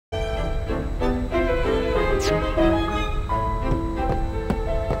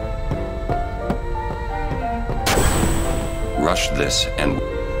rush this and...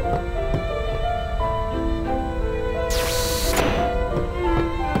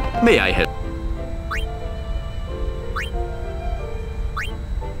 May I help?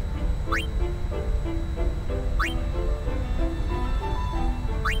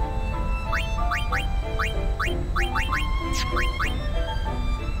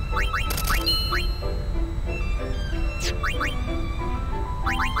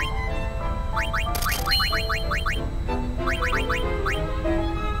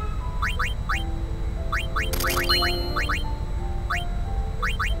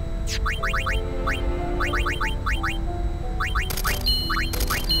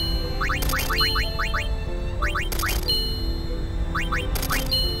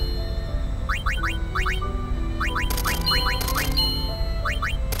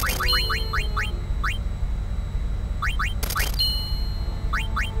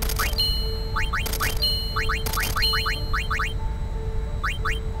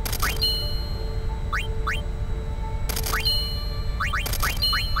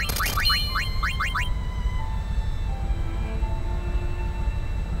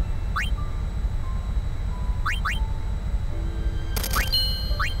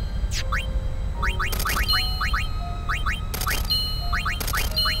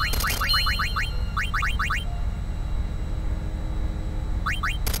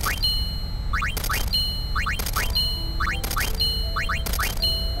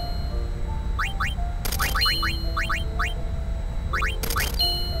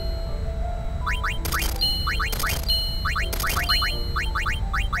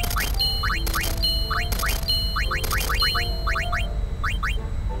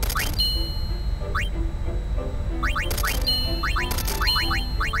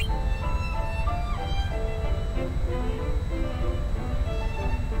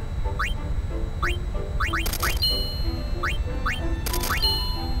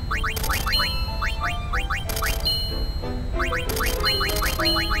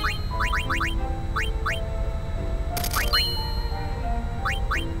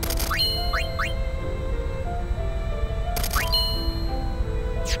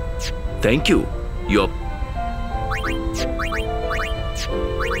 Thank you. You're...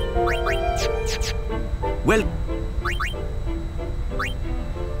 Well...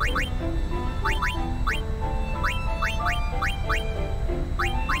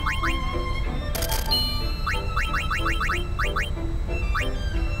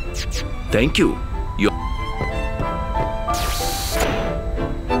 Thank you. You're...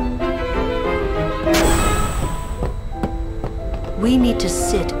 We need to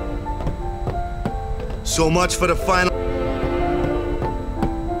sit. So much for the final.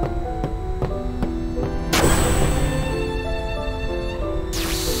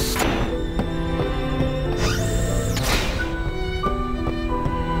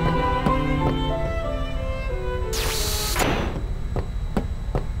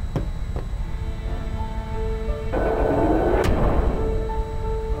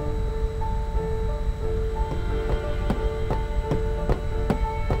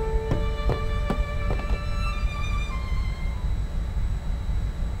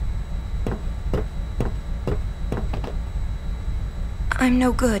 I'm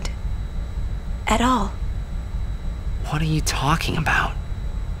no good. At all. What are you talking about?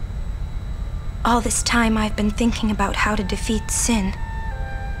 All this time I've been thinking about how to defeat sin.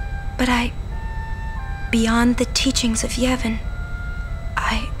 But beyond the teachings of Yevon,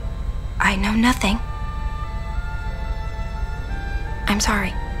 I know nothing. I'm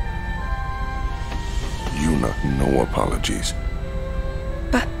sorry. Yuna, no apologies.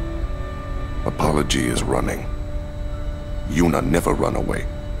 But... Apology is running. Yuna never run away.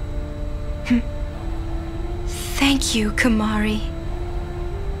 Thank you, Kamari.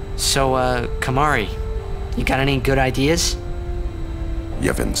 So, Kamari, you got any good ideas?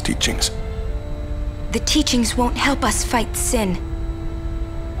 Yevon's teachings. The teachings won't help us fight sin.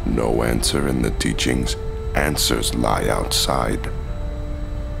 No answer in the teachings. Answers lie outside.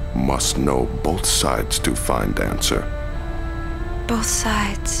 Must know both sides to find answer. Both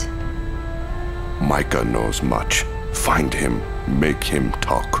sides. Micah knows much. Find him, make him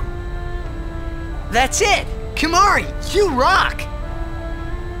talk. That's it! Kamari, you rock!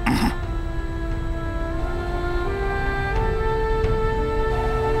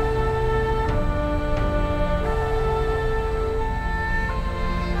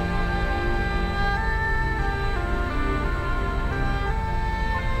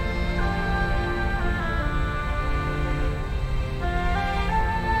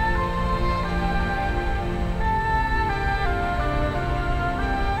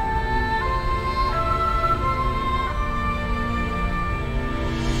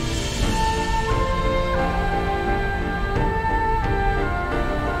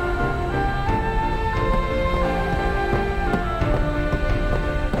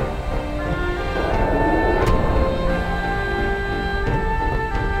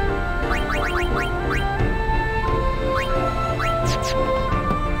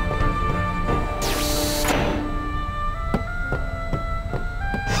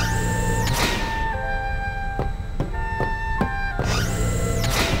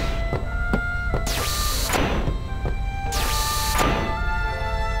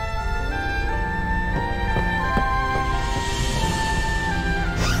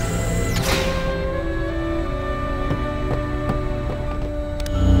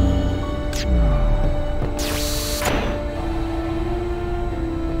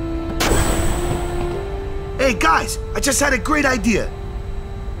 Hey guys, I just had a great idea.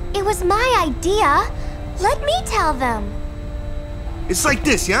 It was my idea. Let me tell them. It's like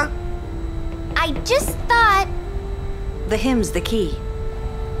this, yeah? I just thought... The hymn's the key.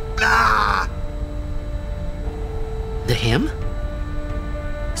 Ah! The hymn?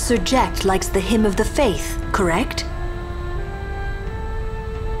 Sir Jack likes the hymn of the faith, correct?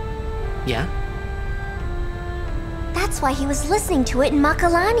 Yeah? That's why he was listening to it in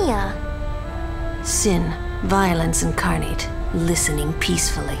Macalania. Sin, violence incarnate, listening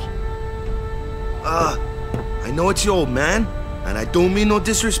peacefully. I know it's your old man, and I don't mean no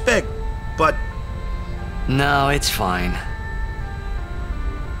disrespect, but... No, it's fine.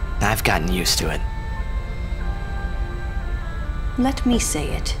 I've gotten used to it. Let me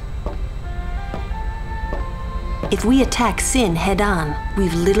say it. If we attack Sin head-on,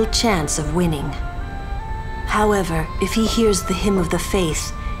 we've little chance of winning. However, if he hears the hymn of the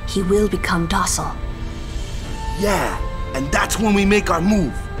faith, he will become docile. Yeah, and that's when we make our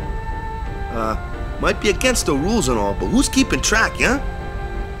move. Might be against the rules and all, but who's keeping track, yeah?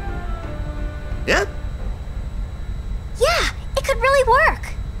 Yeah? Yeah, it could really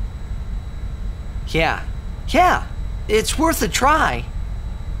work. Yeah. It's worth a try.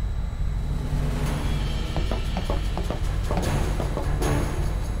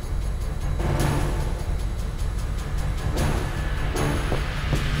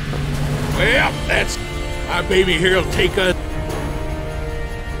 Well, that's... My baby here'll take us...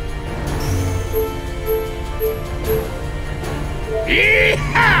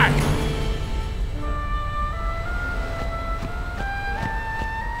 Yee-haw!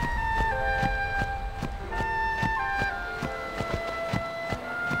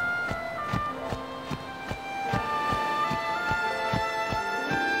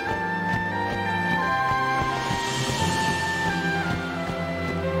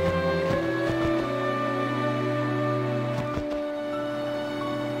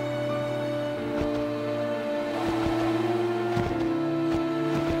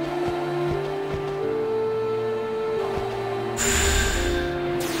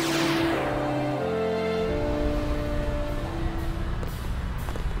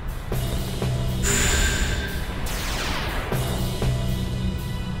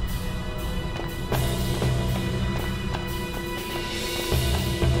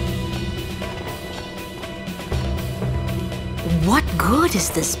 What good is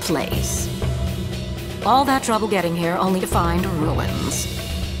this place? All that trouble getting here only to find ruins.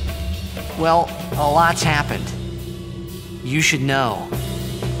 Well, a lot's happened. You should know.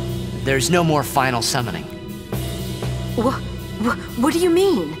 There's no more final summoning. What do you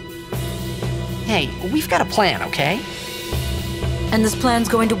mean? Hey, we've got a plan, okay? And this plan's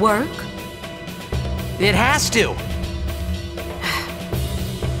going to work? It has to!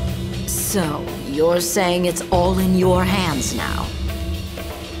 So, you're saying it's all in your hands now?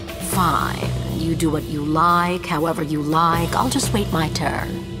 Fine. You do what you like, however you like. I'll just wait my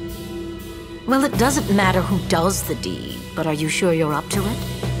turn. Well, it doesn't matter who does the deed, but are you sure you're up to it?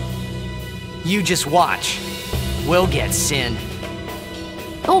 You just watch. We'll get Sin.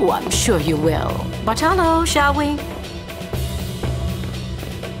 Oh, I'm sure you will. But hello, shall we?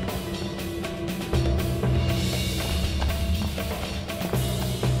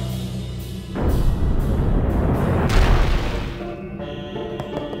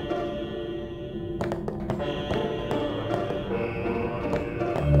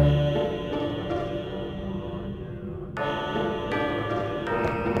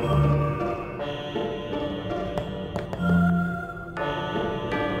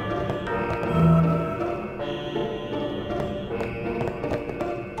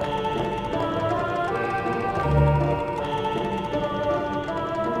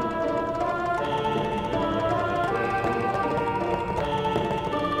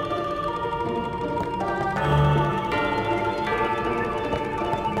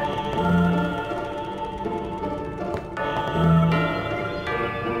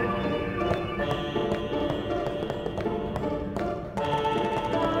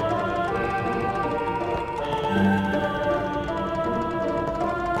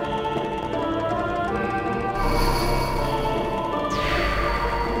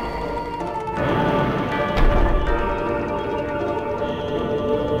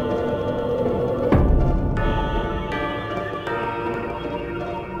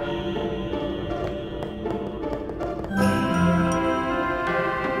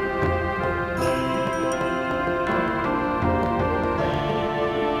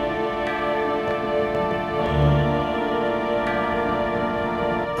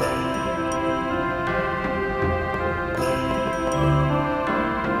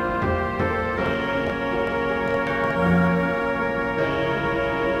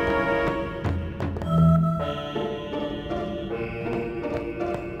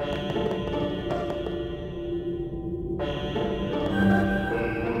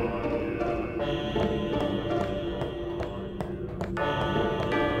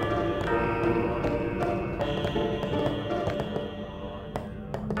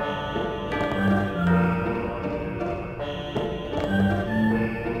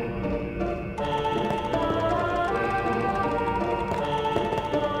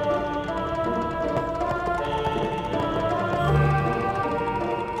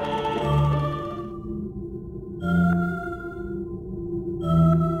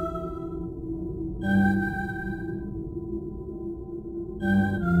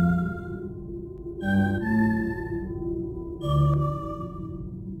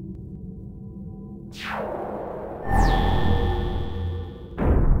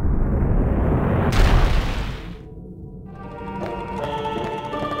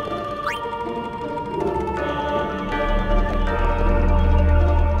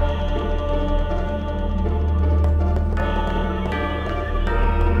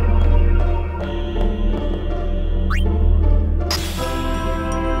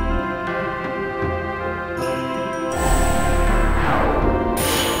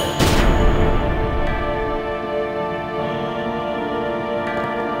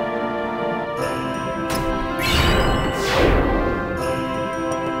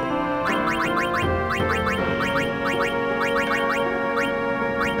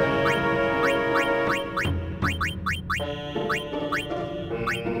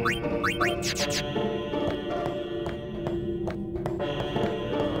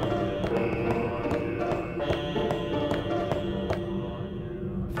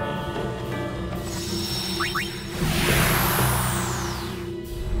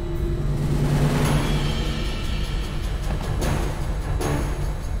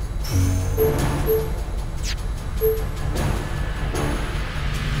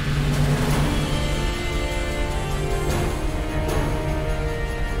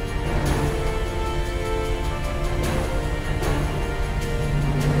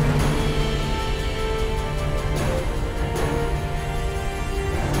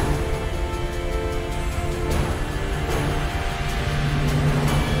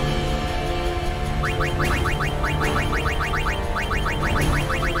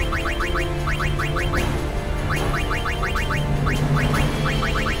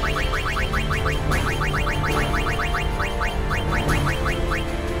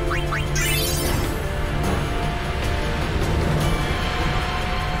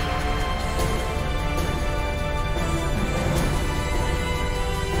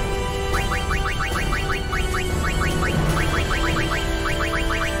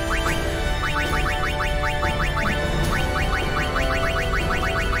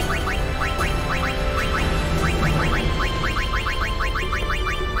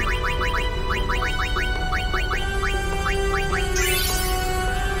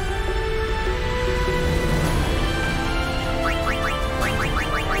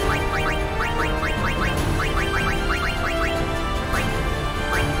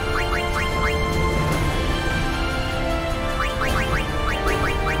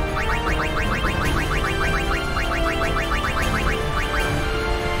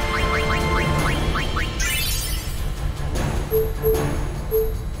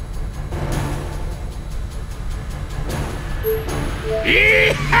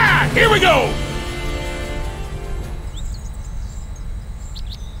 Yee-haw! Here we go!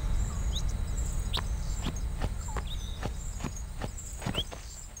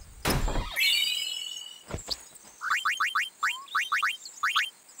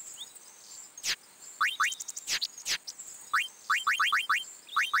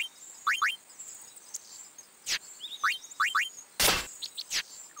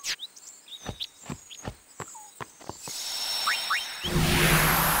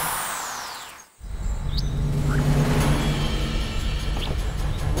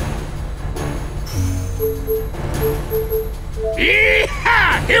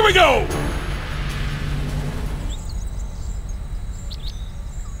 Yee-haw! Here we go!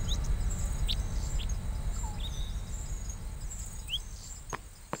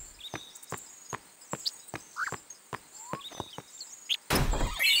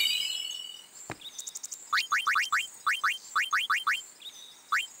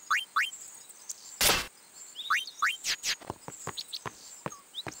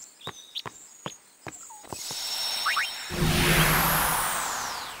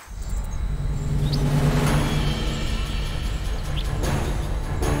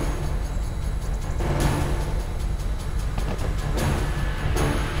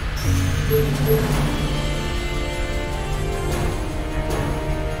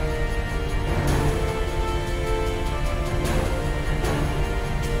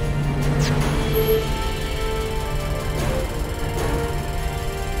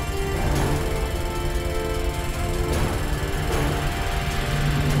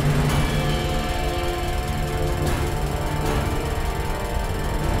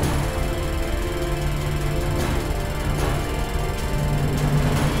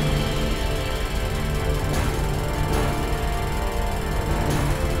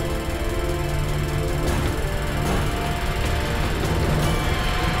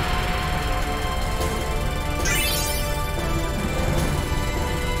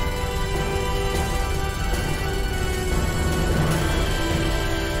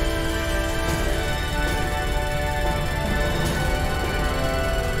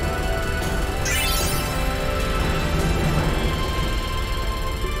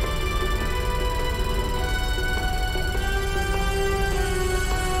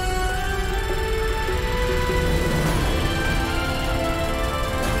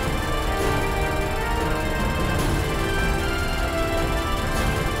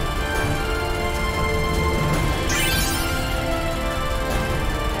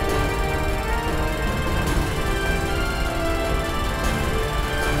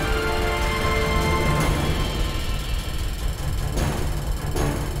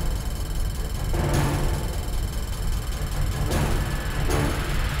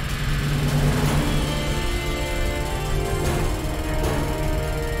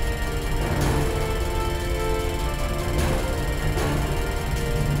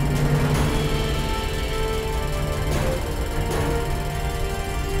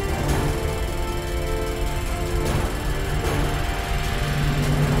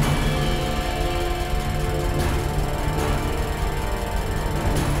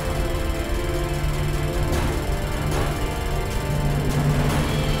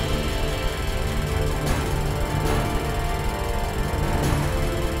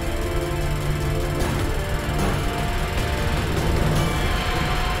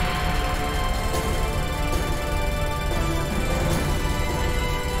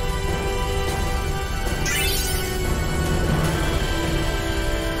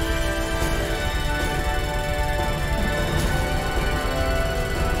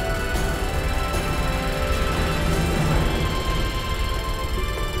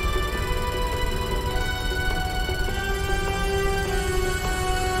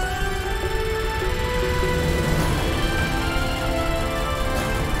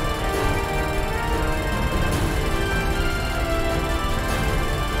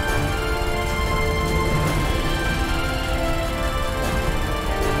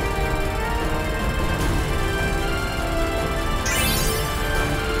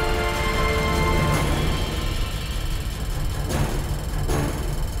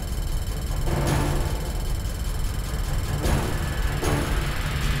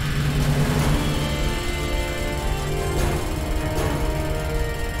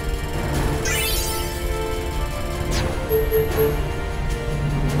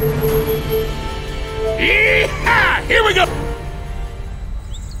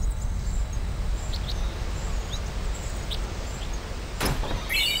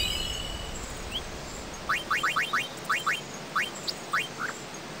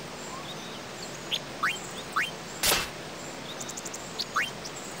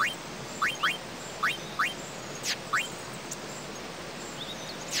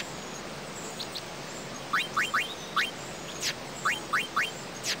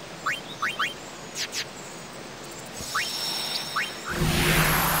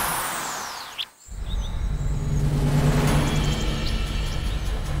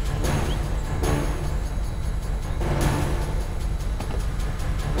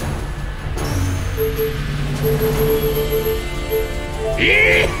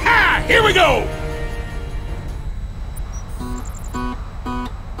 Yee-haw! Here we go!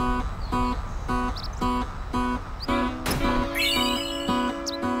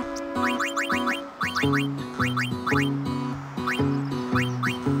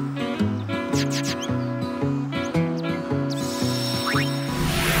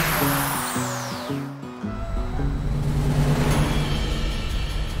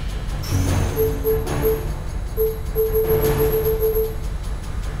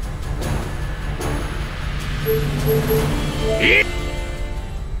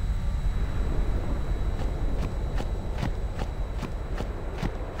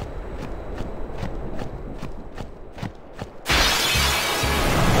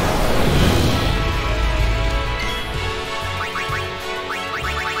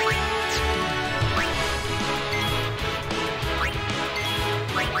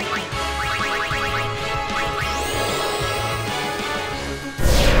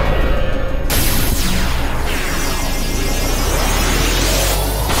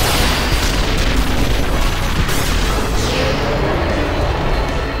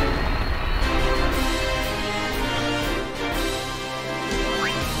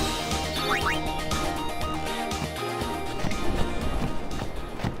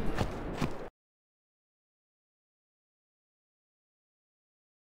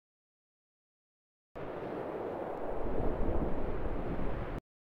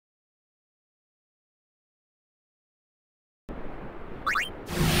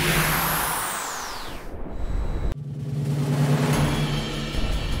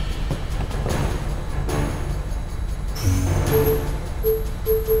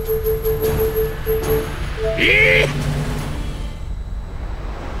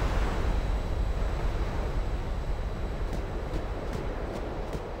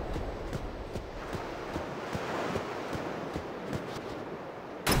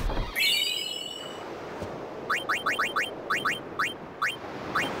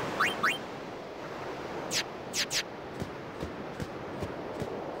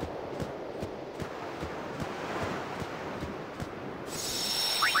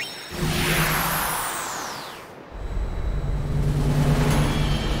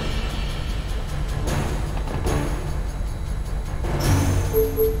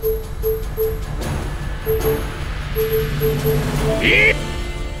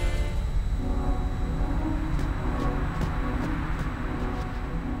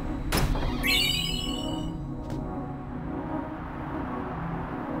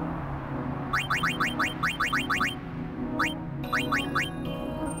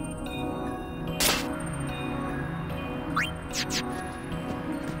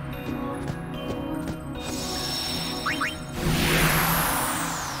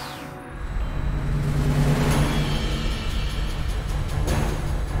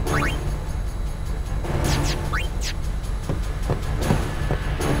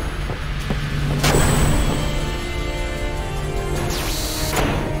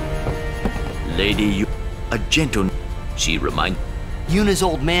 Lady, a gentle... She remind... Yuna's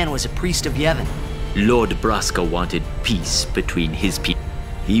old man was a priest of Yevon. Lord Braska wanted peace between his people.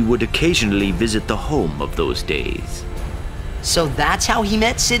 He would occasionally visit the home of those days. So that's how he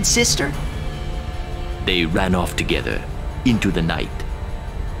met Sid's sister? They ran off together into the night.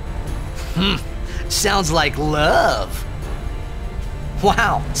 Sounds like love.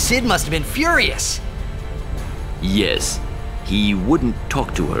 Wow, Sid must have been furious. Yes, he wouldn't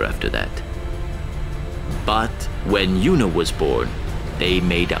talk to her after that. But when Yuna was born, they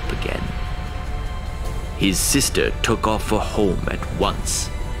made up again. His sister took off for home at once.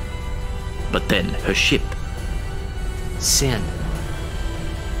 But then her ship... Sin.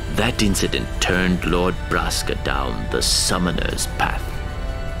 That incident turned Lord Braska down the summoner's path.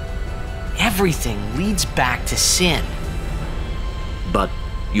 Everything leads back to Sin. But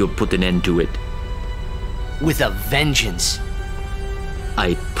you'll put an end to it. With a vengeance.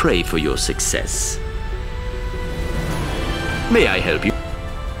 I pray for your success. May I help you?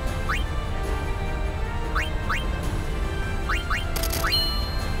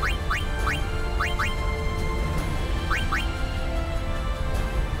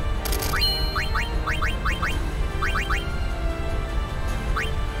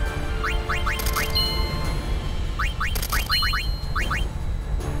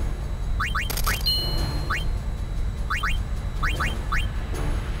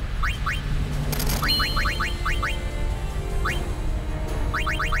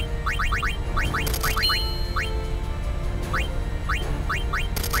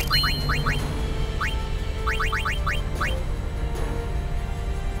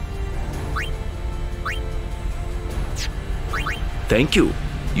 Thank you.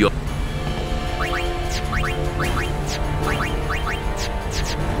 You're...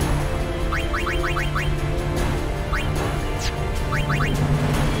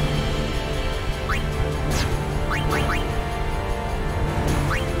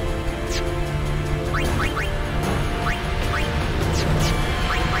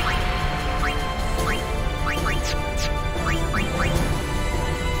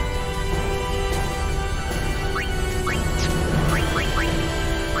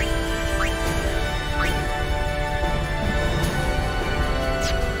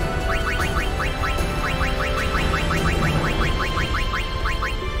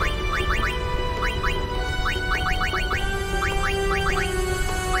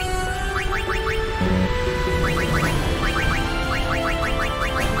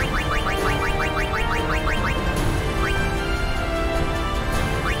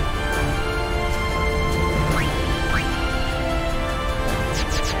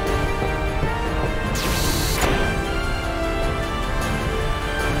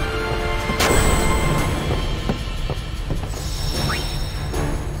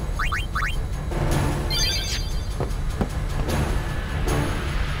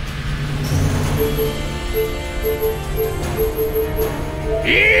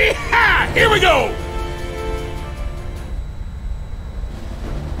 Yee-haw! Here we go!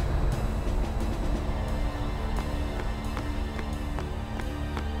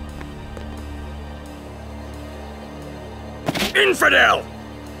 Infidel!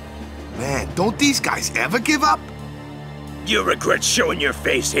 Man, don't these guys ever give up? You regret showing your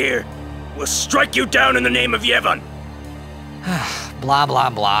face here? We'll strike you down in the name of Yevon! Blah, blah,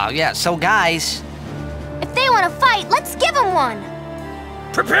 blah. Yeah, so guys... If they want to fight, let's give them one!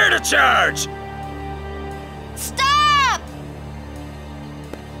 Prepare to charge! Stop!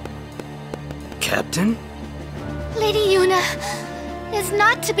 Captain? Lady Yuna is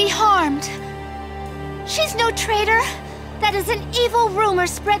not to be harmed. She's no traitor. That is an evil rumor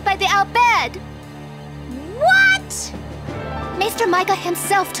spread by the Al-Bed. What? Maester Micah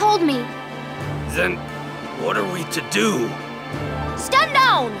himself told me. Then, what are we to do? Stand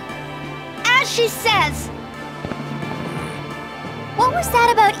down! As she says. What was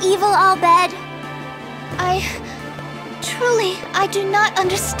that about evil Al-Bed? I do not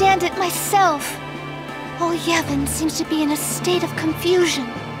understand it myself. All Yevon seems to be in a state of confusion.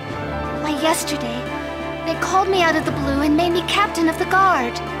 Why, yesterday, they called me out of the blue and made me captain of the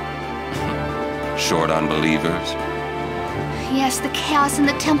guard. Short on believers? Yes, the chaos in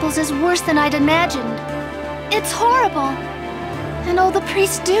the temples is worse than I'd imagined. It's horrible. And all the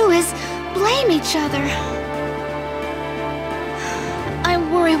priests do is blame each other. I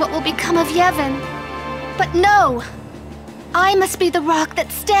worry what will become of Yevon. But no! I must be the rock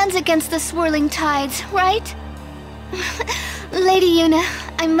that stands against the swirling tides, right? Lady Yuna,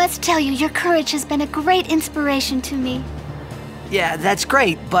 I must tell you, your courage has been a great inspiration to me. Yeah, that's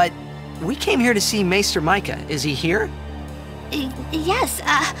great, but we came here to see Maester Micah. Is he here? Yes,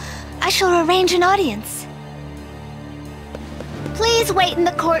 I shall arrange an audience. Please wait in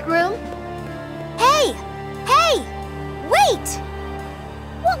the courtroom. Hey! Hey! Wait!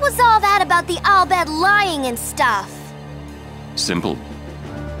 What was all that about the Al-Bed lying and stuff? Simple.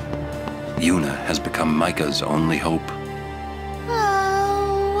 Yuna has become Micah's only hope.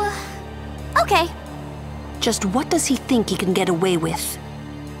 Oh... Okay. Just what does he think he can get away with?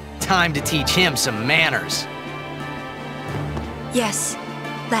 Time to teach him some manners. Yes,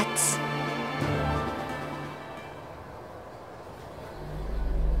 let's.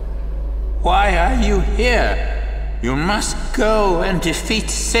 Why are you here? You must go and defeat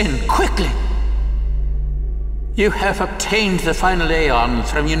Sin quickly. You have obtained the final Aeon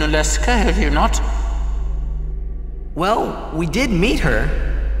from Yunalesca, have you not? Well, we did meet her.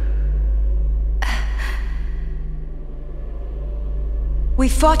 We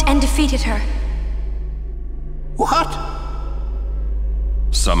fought and defeated her. What?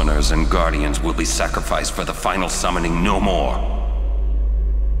 Summoners and Guardians will be sacrificed for the final summoning no more.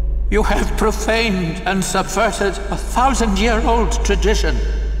 You have profaned and subverted a 1,000-year-old tradition.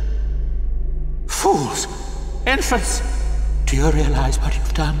 Fools! Infants! Do you realize what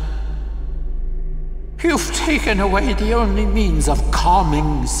you've done? You've taken away the only means of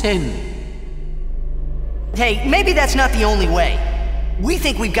calming Sin. Hey, maybe that's not the only way. We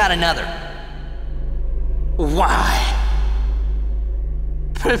think we've got another. Why?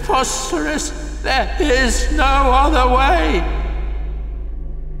 Preposterous! There is no other way!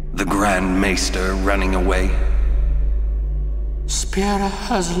 The Grand Maester running away? Spira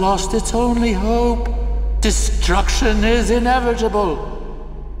has lost its only hope. Destruction is inevitable.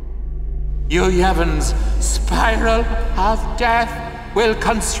 Yu Yevon's spiral of death will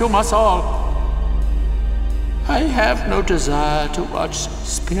consume us all. I have no desire to watch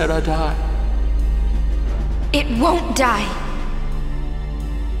Spira die. It won't die.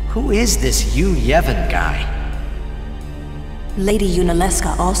 Who is this Yu Yevon guy? Lady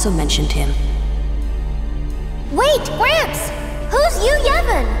Yunalesca also mentioned him. Wait, Gramps! Who's Yu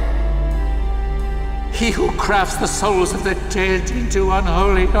Yevon? He who crafts the souls of the dead into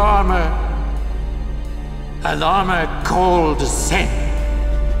unholy armor. An armor called Zen.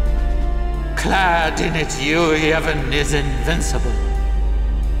 Clad in it, Yu Yevon is invincible.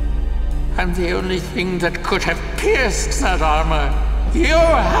 And the only thing that could have pierced that armor, you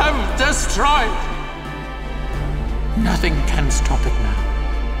have destroyed. Nothing can stop it now.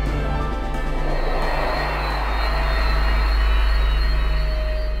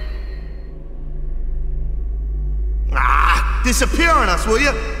 Disappear on us, will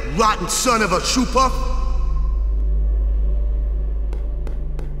you? Rotten son of a shoe-puff!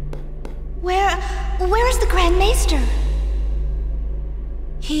 Where is the Grand Maester?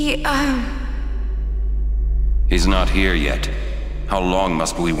 He's not here yet. How long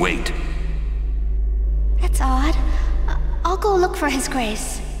must we wait? That's odd. I'll go look for His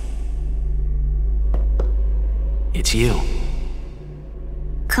Grace. It's you.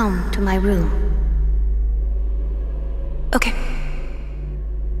 Come to my room. Okay.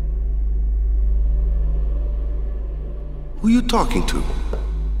 Who you talking to?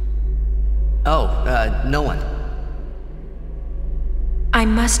 Oh, no one. I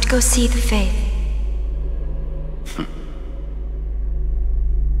must go see the Faith.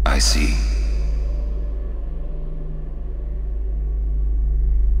 I see.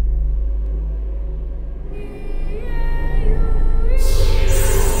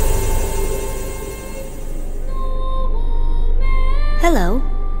 Hello.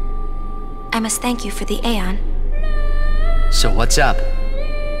 I must thank you for the Aeon. So what's up?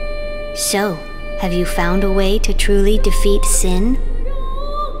 So, have you found a way to truly defeat sin?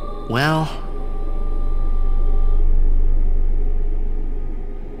 Well...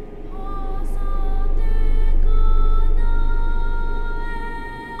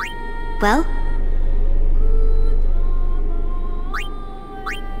 Well?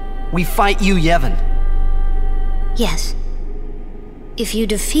 We fight Yu Yevon. Yes. If you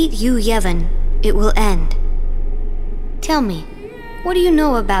defeat Yu Yevon, it will end. Tell me, what do you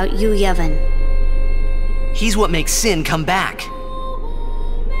know about Yu Yevon? He's what makes Sin come back.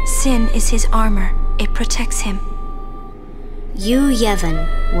 Sin is his armor. It protects him. Yu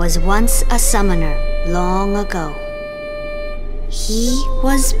Yevon was once a summoner long ago. He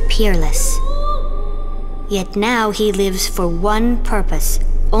was peerless. Yet now he lives for one purpose,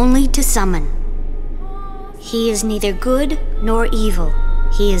 only to summon. He is neither good nor evil.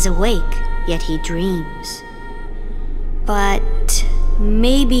 He is awake, yet he dreams. But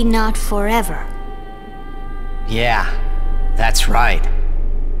maybe not forever. Yeah, that's right.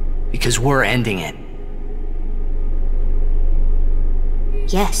 Because we're ending it.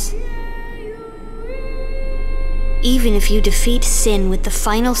 Yes. Even if you defeat Sin with the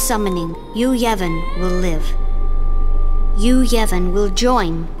final summoning, Yu Yevon will live. Yu Yevon will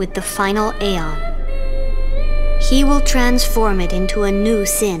join with the final Aeon. He will transform it into a new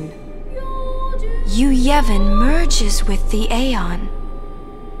Sin. Yu Yevon merges with the Aeon.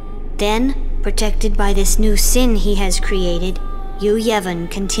 Then, protected by this new Sin he has created, Yu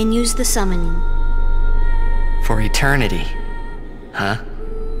Yevon continues the summoning. For eternity. Huh?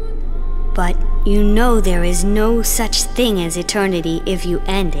 But you know there is no such thing as eternity if you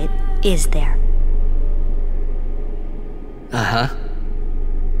end it, is there? Uh-huh.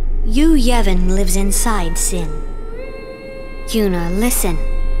 Yu Yevon lives inside Sin. Yuna, listen.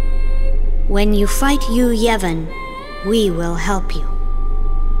 When you fight Yu Yevon, we will help you.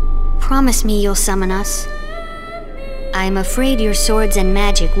 Promise me you'll summon us. I'm afraid your swords and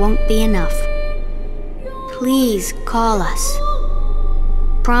magic won't be enough. Please call us.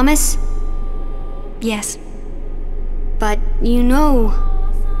 Promise? Yes. But you know,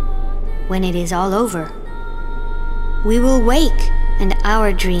 when it is all over, we will wake and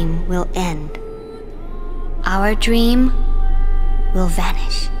our dream will end. Our dream will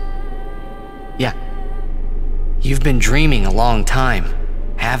vanish. Yeah. You've been dreaming a long time,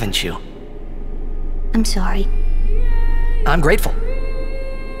 haven't you? I'm sorry. I'm grateful.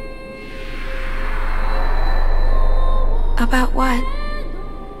 About what?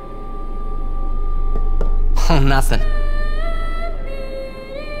 Oh, nothing.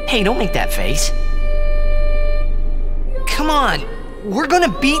 Hey, don't make that face. Come on, we're gonna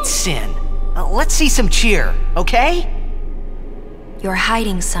beat Sin. Let's see some cheer, okay? You're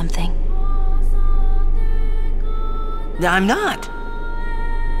hiding something. I'm not.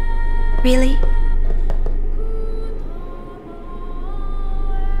 Really?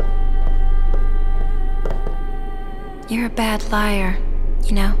 You're a bad liar,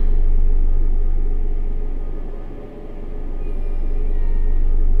 you know?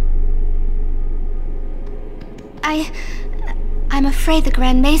 I'm afraid the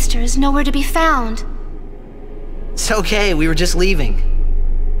Grand Maester is nowhere to be found. It's okay, we were just leaving.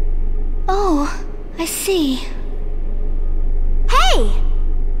 Oh, I see. Hey!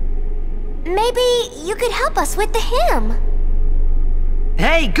 Maybe you could help us with the hymn.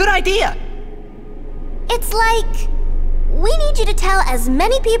 Hey, good idea! It's like, we need you to tell as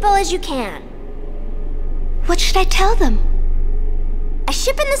many people as you can. What should I tell them? A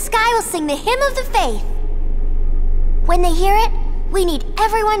ship in the sky will sing the hymn of the faith. When they hear it, we need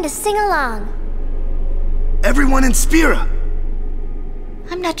everyone to sing along. Everyone in Spira!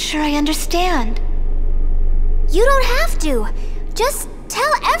 I'm not sure I understand. You don't have to. Just tell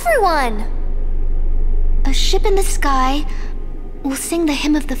everyone. A ship in the sky will sing the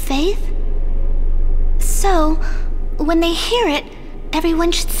hymn of the faith? So, when they hear it,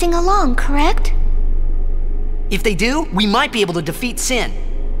 everyone should sing along, correct? If they do, we might be able to defeat Sin.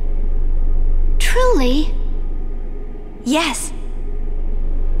 Truly? Yes.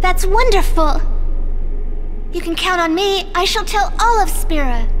 That's wonderful! You can count on me. I shall tell all of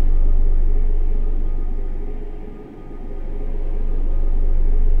Spira.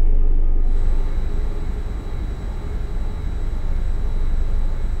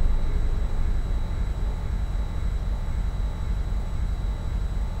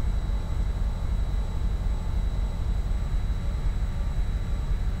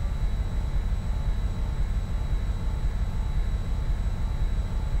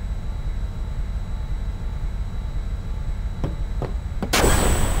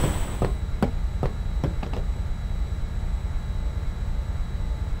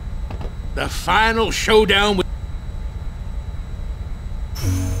 The final showdown with...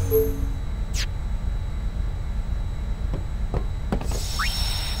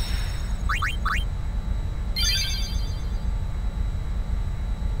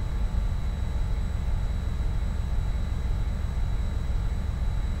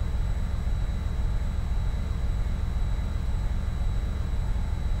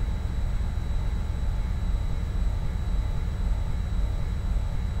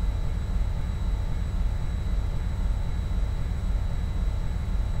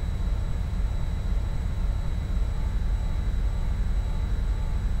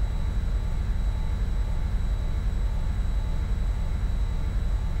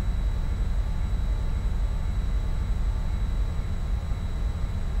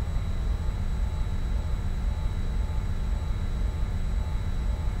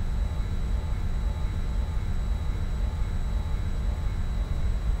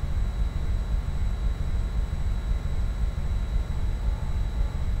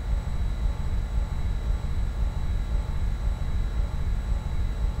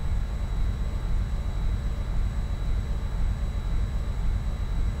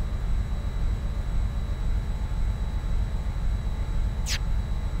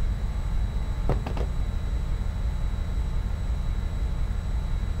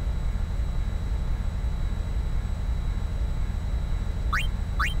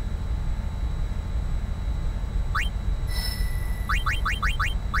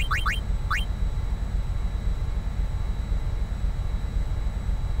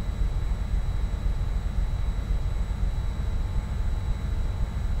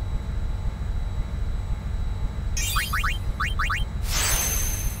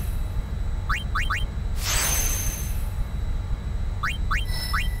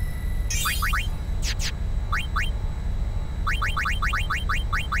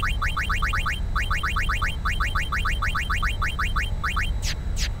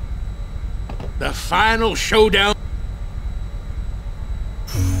 The final showdown.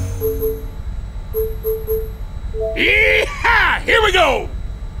 Yeehaw! Here we go!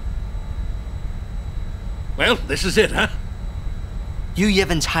 Well, this is it, huh? Yu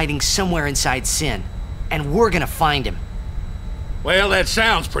Yevon's hiding somewhere inside Sin, and we're gonna find him. Well, that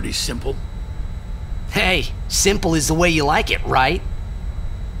sounds pretty simple. Hey, simple is the way you like it, right?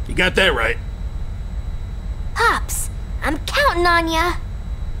 You got that right. Pops, I'm counting on ya.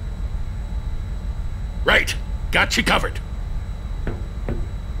 Right. Got you covered.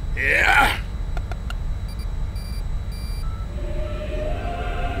 Yeah.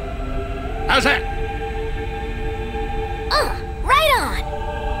 How's that? Right on.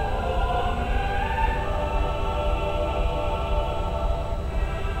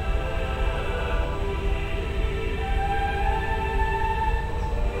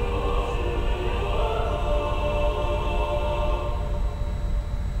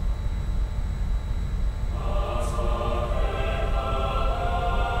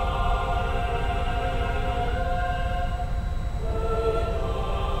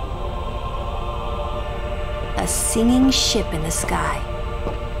 A singing ship in the sky.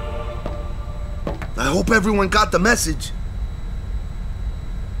 I hope everyone got the message.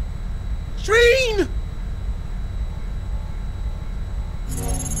 Shreen!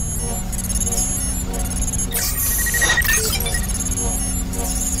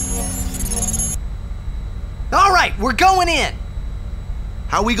 All right, we're going in.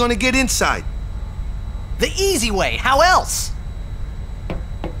 How we gonna get inside? The easy way, how else?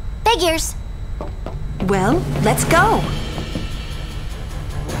 Figures. Well, let's go.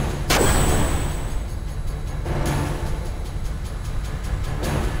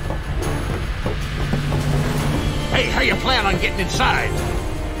 Hey, how you plan on getting inside?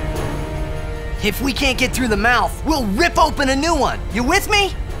 If we can't get through the mouth, we'll rip open a new one. You with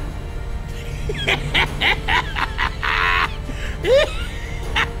me?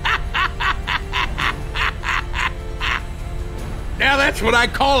 Now that's what I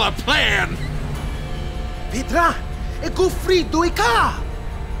call a plan. Petra, e gufrito ika!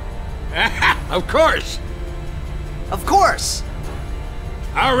 Of course. Of course.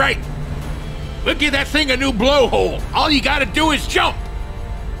 All right. We'll give that thing a new blowhole. All you gotta do is jump.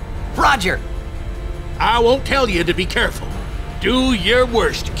 Roger. I won't tell you to be careful. Do your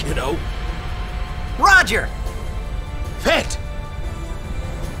worst, kiddo. Roger. Fet!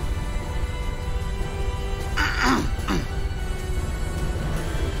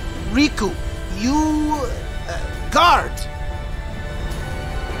 Riku, you... guard!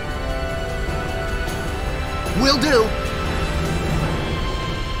 Will do.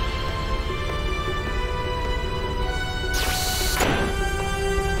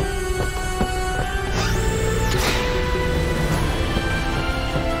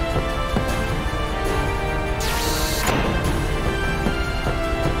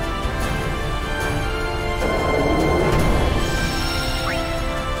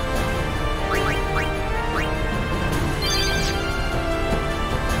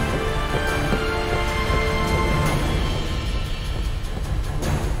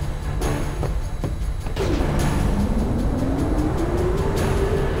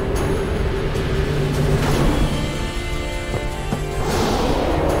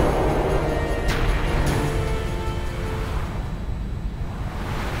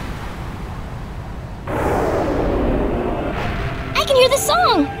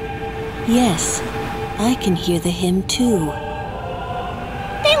 Yes, I can hear the hymn too.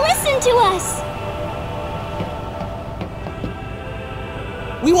 They listen to us!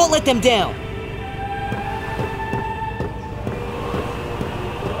 We won't let them down.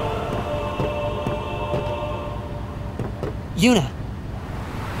 Yuna.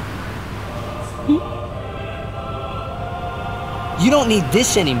 You don't need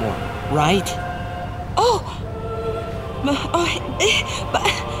this anymore, right?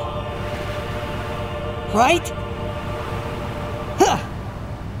 Right? Huh.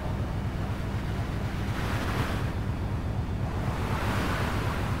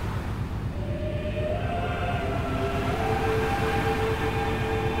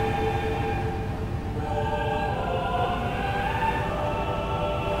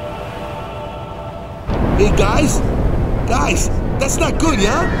 Hey, guys! Guys, that's not good,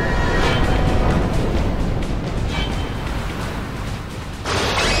 yeah?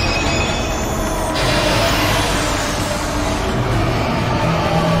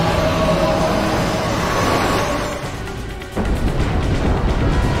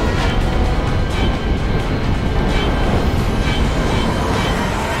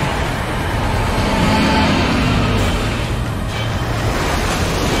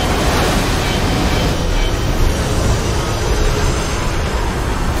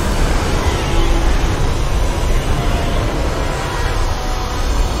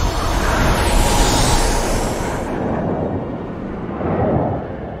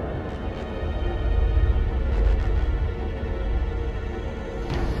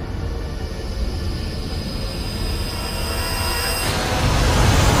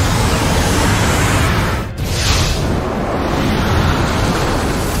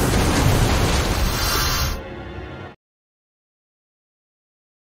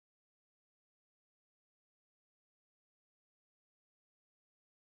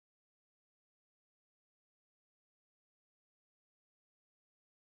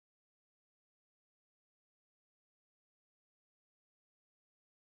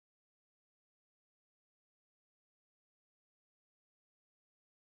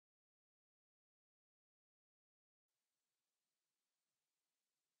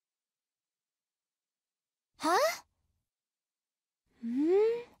 Huh?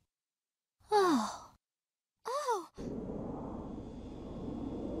 Oh. Oh.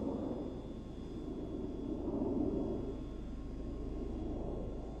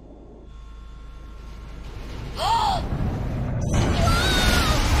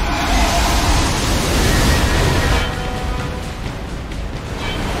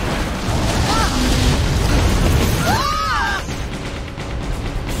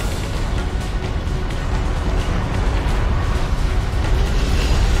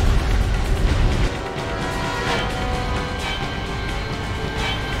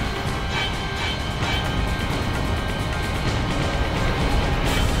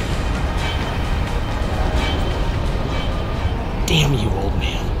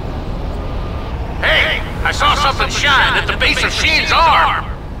 shine at the base of Shin's arm.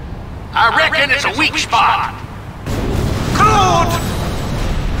 I reckon it's a weak spot. Good!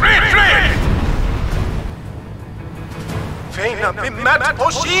 Flint! Feina bimat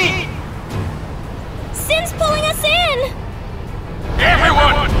poshi! Sin's pulling us in!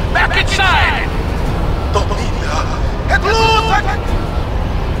 Everyone, back inside! Domina, et luz!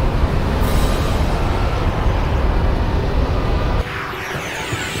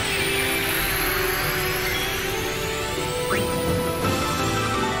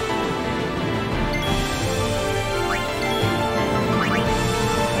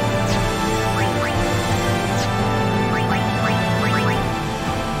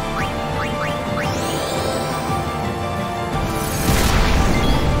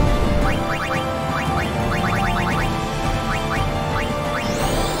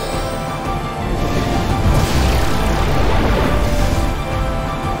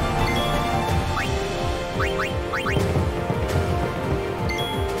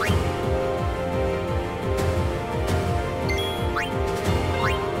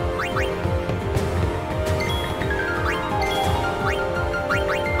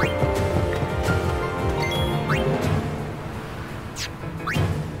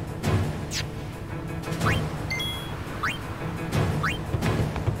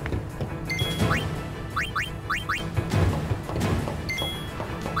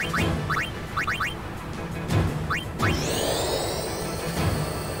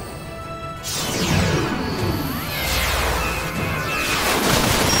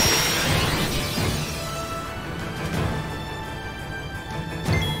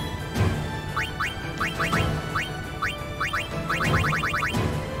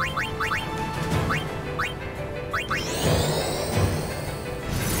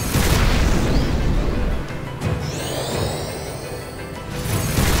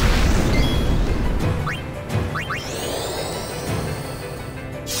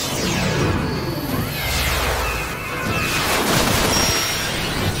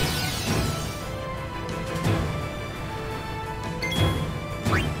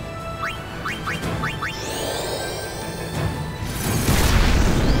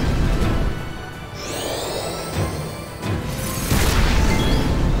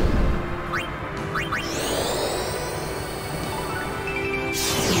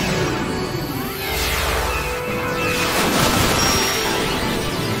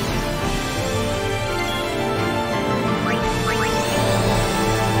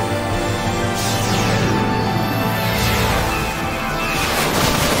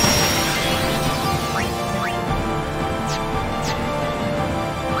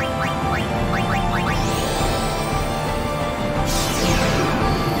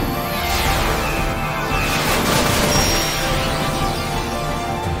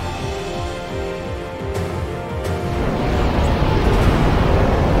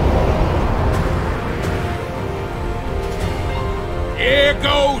 Here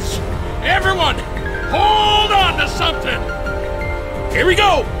goes! Everyone, hold on to something! Here we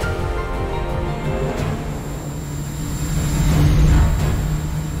go!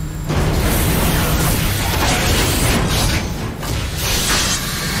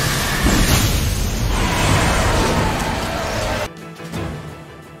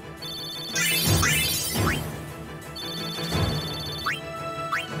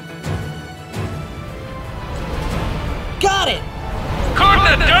 Got it! Couldn't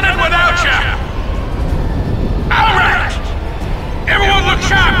have done it without you! Alright! Everyone look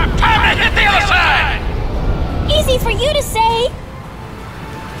sharp! Time to hit the other side! Easy for you to say!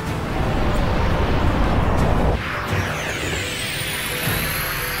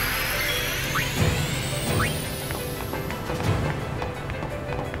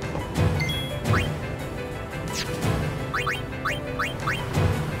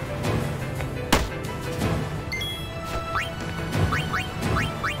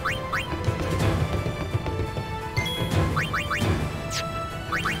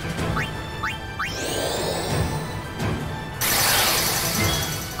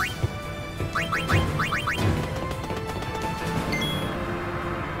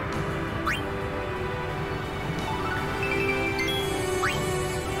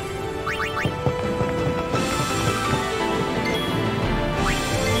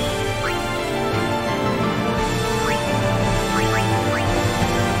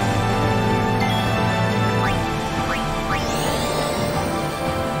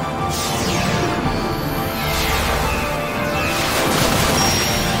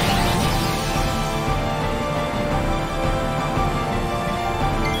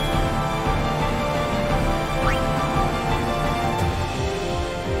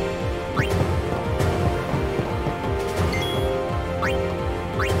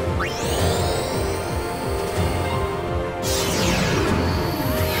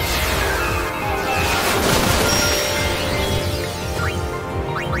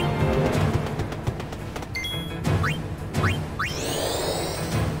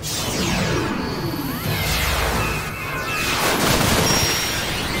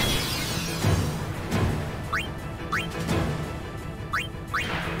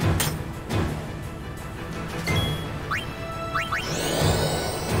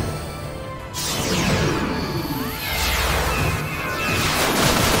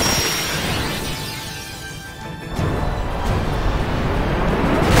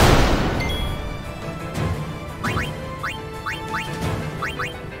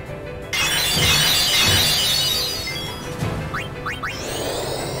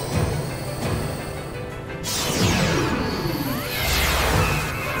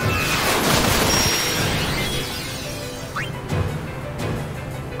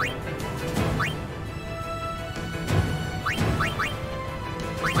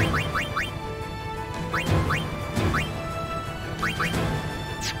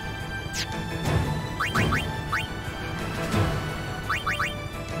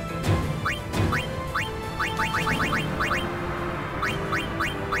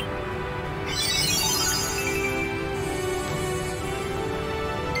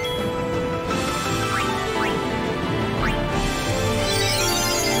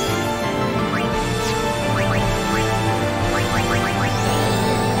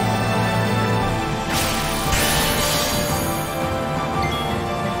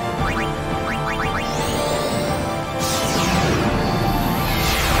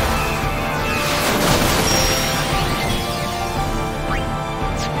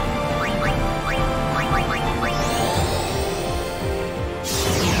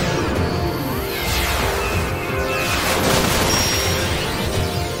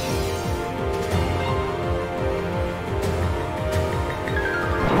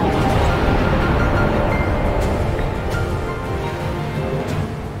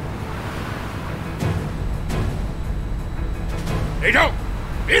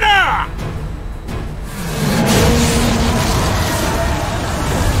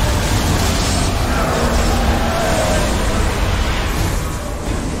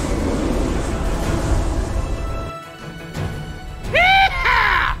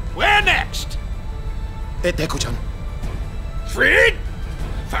 Deku-chan. Fred?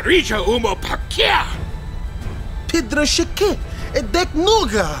 Farija umo pakia. Pidra shike. Dek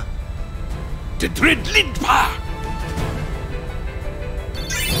noga. Tedrid lidpa.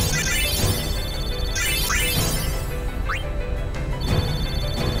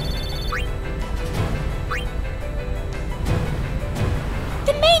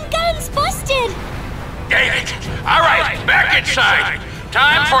 The main gun's busted! Dang it! All right, back inside.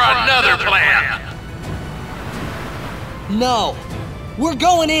 Time for another plan. No. We're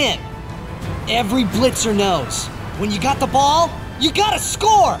going in. Every blitzer knows. When you got the ball, you gotta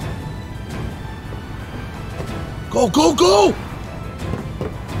score! Go, go, go!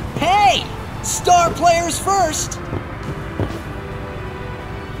 Hey! Star players first!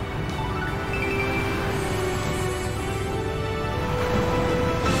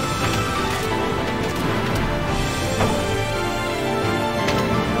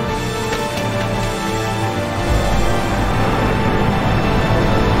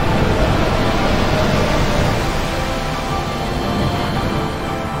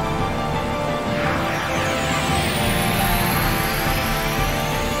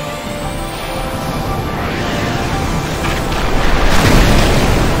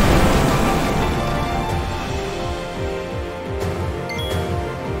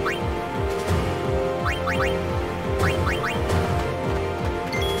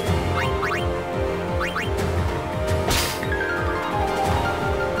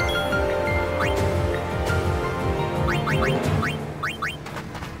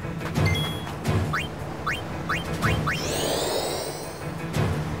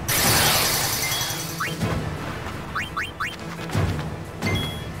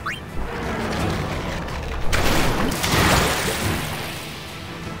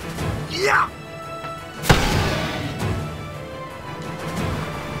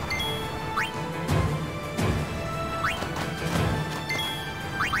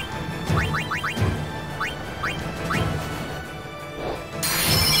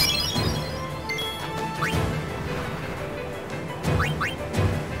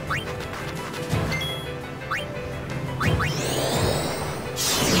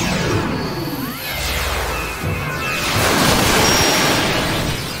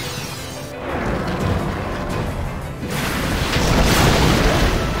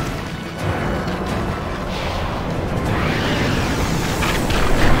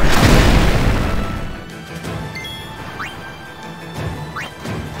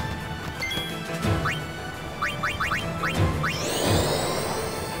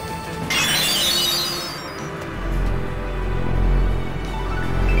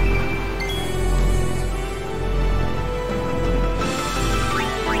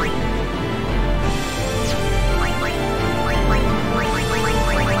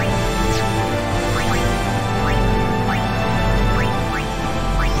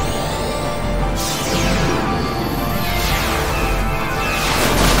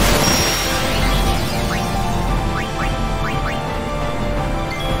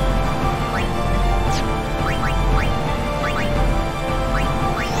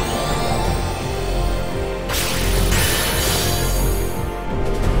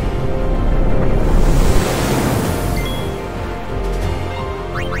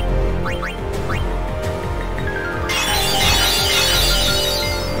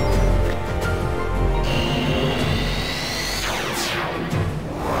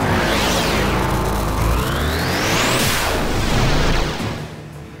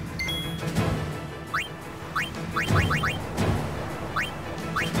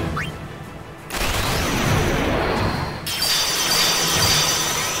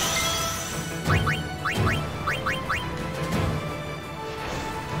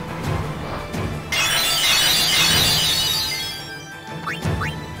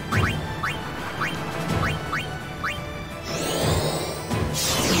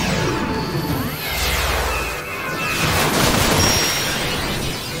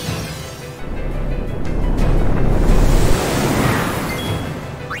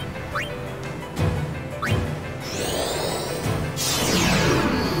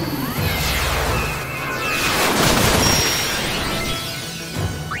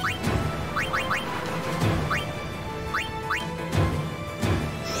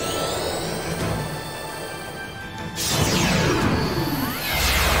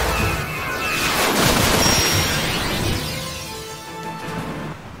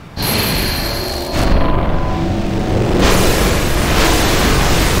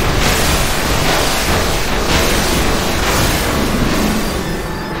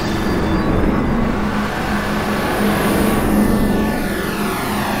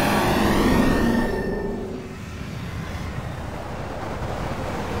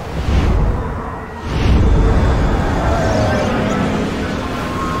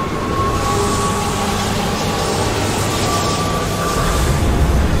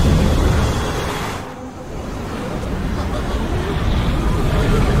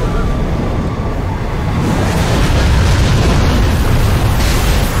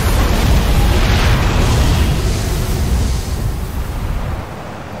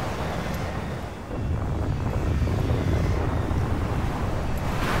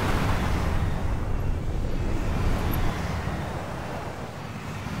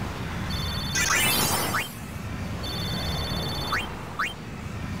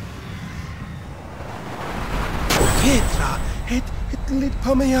 Petra, het lid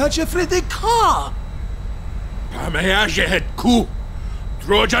pamejage Fredeka. Pamejage het ku.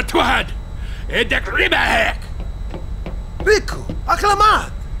 Droja twad. Edek ribahek. Riku,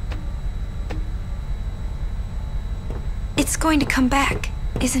 acclamat. It's going to come back,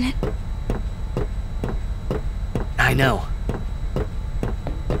 isn't it? I know.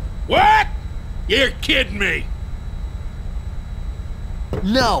 What? You're kidding me.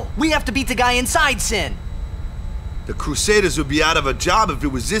 No, we have to beat the guy inside Sin. The Crusaders would be out of a job if it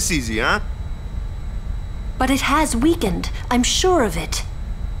was this easy, huh? But it has weakened. I'm sure of it.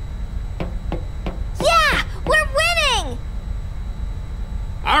 Yeah! We're winning!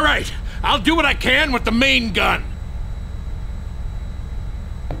 All right, I'll do what I can with the main gun.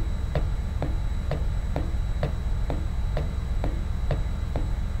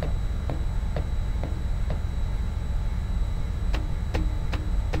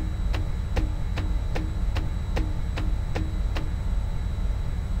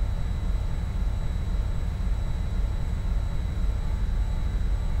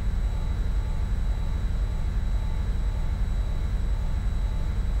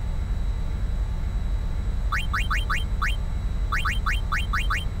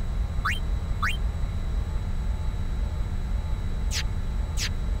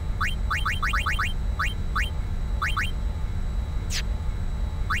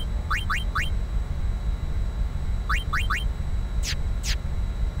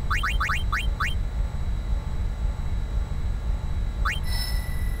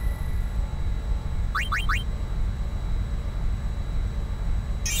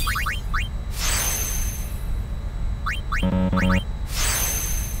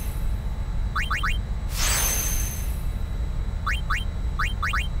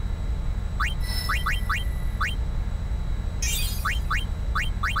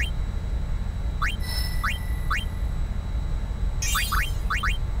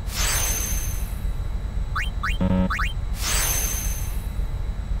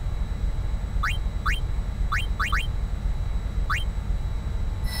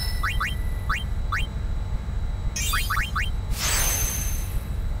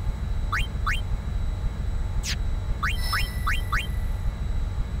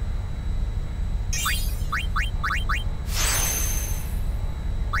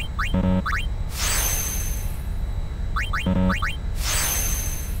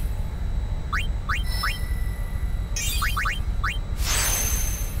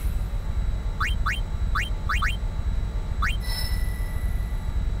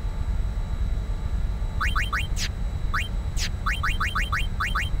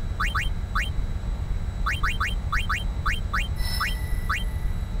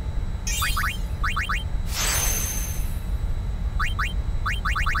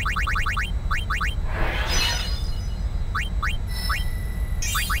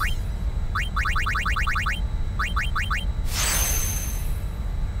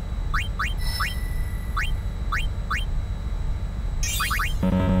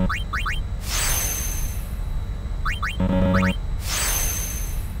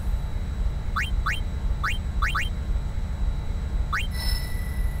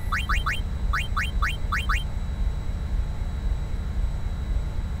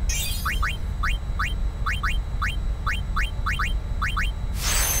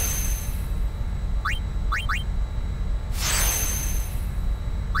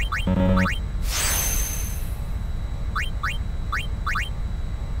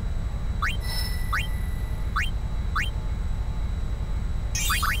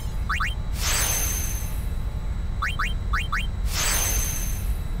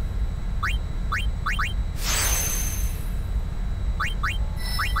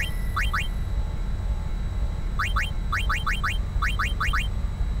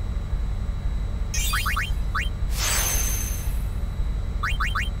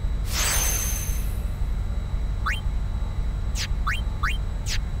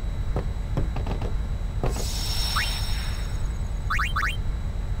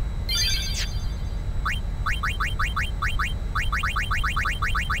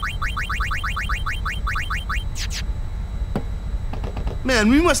 Man,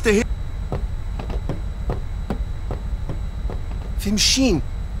 we must have hit... Fimshin.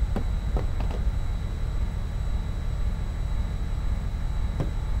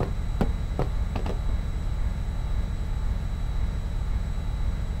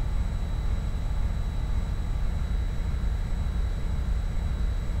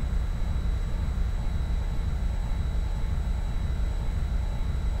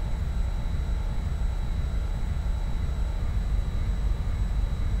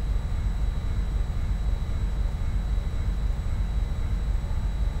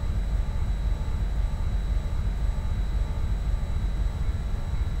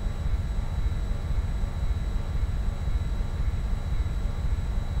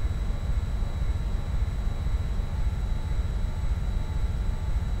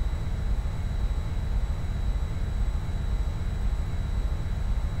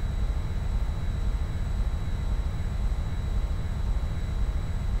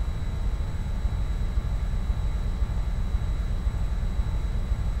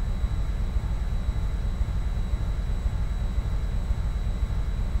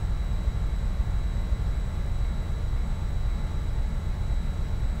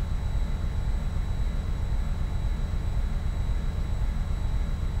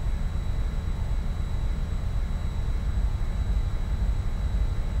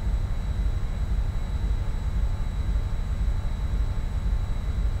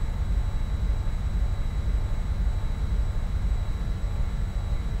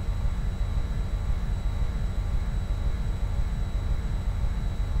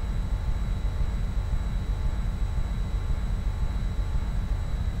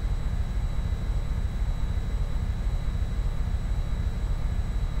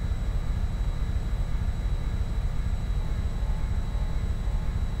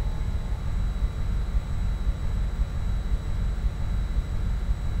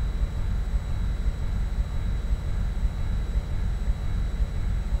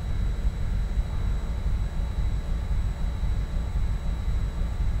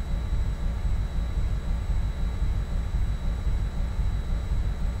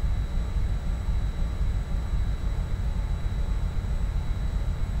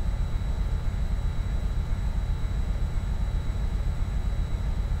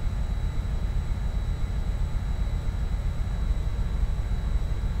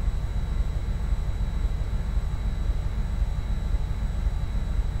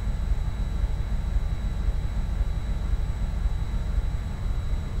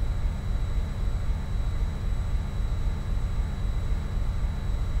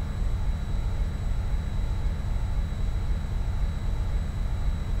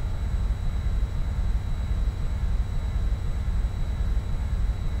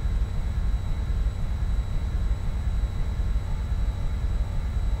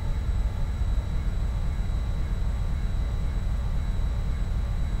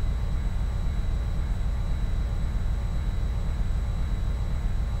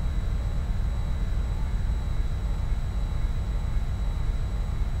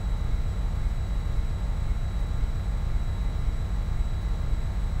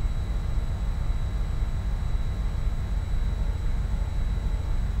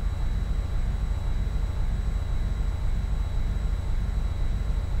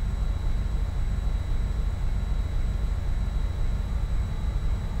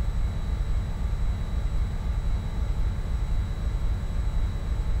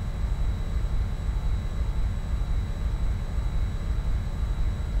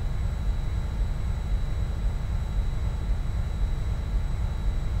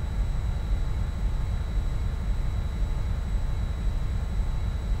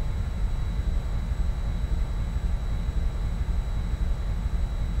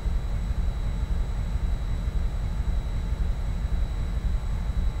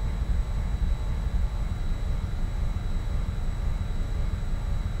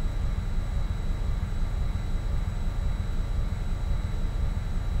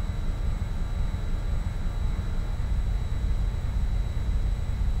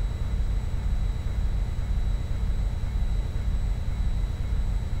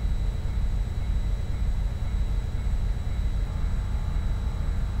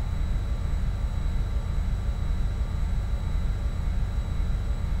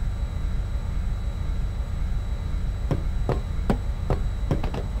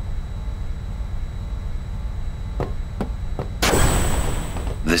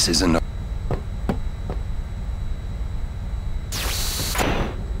 This isn't a...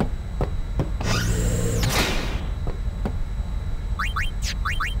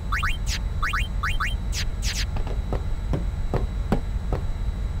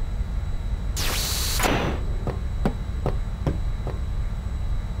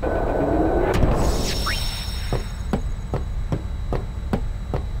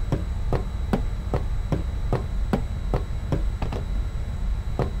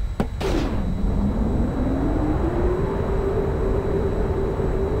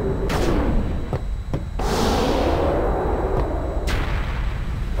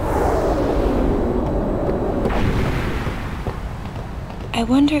 I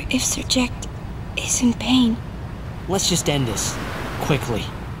wonder if Sir Jack is in pain. Let's just end this. Quickly.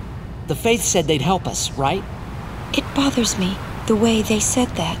 The Faith said they'd help us, right? It bothers me, the way they said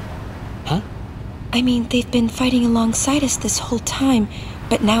that. Huh? I mean, they've been fighting alongside us this whole time,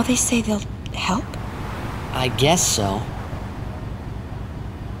 but now they say they'll help? I guess so.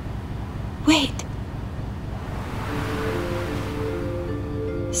 Wait.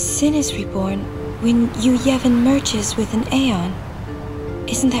 Sin is reborn when Yu Yevon merges with an Aeon.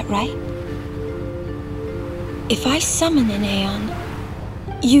 Isn't that right? If I summon an Aeon,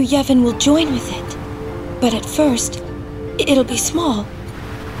 Yu Yevon will join with it. But at first, it'll be small,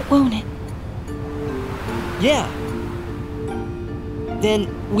 won't it? Yeah. Then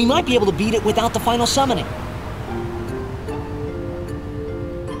we might be able to beat it without the final summoning.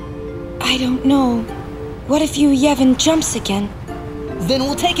 I don't know. What if Yu Yevon jumps again? Then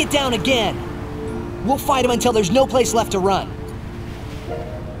we'll take it down again. We'll fight him until there's no place left to run.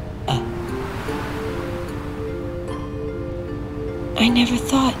 I never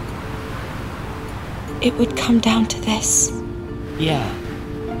thought it would come down to this. Yeah,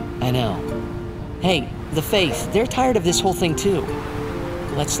 I know. Hey, the Faith, they're tired of this whole thing too.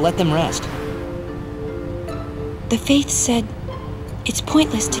 Let's let them rest. The Faith said it's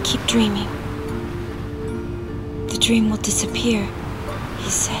pointless to keep dreaming. The dream will disappear, he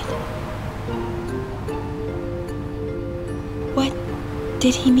said. What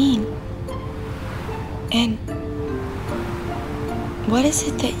did he mean? And what is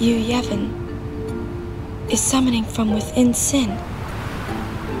it that Yu Yevon is summoning from within Sin?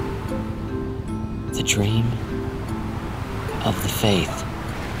 The dream of the Faith.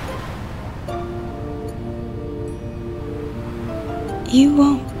 You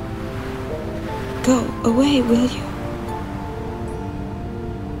won't go away, will you?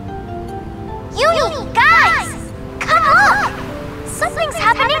 You guys! Come on! Something's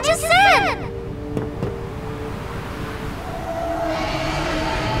happening to Sin!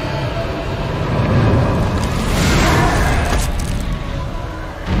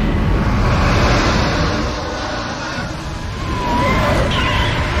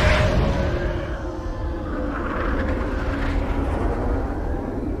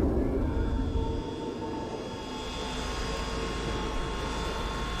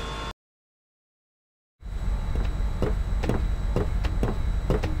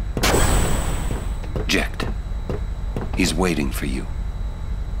 He's waiting for you.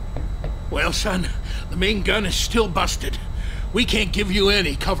 Well, son, the main gun is still busted. We can't give you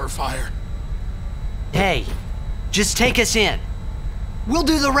any cover fire. Hey, just take us in. We'll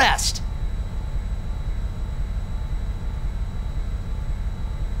do the rest.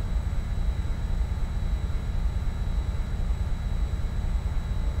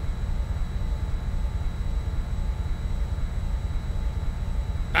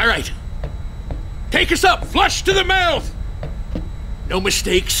 All right. Take us up, flush to the mouth! No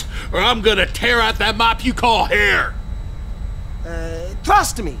mistakes, or I'm gonna tear out that mop you call hair!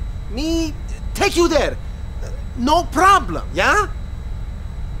 Trust me. Me take you there. No problem, yeah?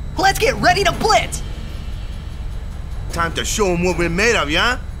 Let's get ready to blitz! Time to show them what we're made of,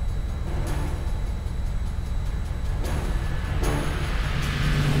 yeah?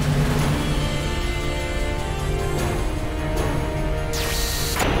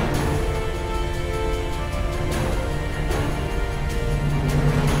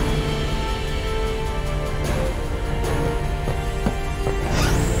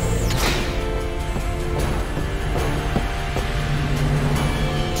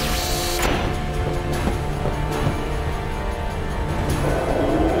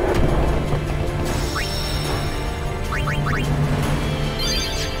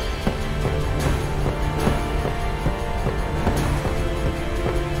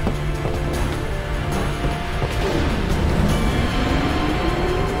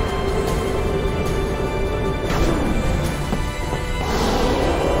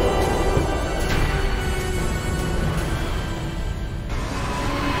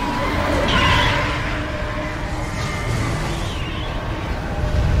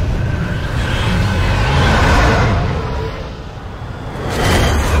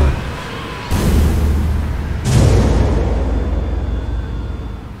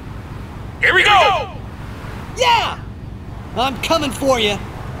 Here we go! Yeah! I'm coming for you,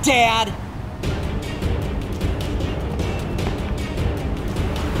 Dad.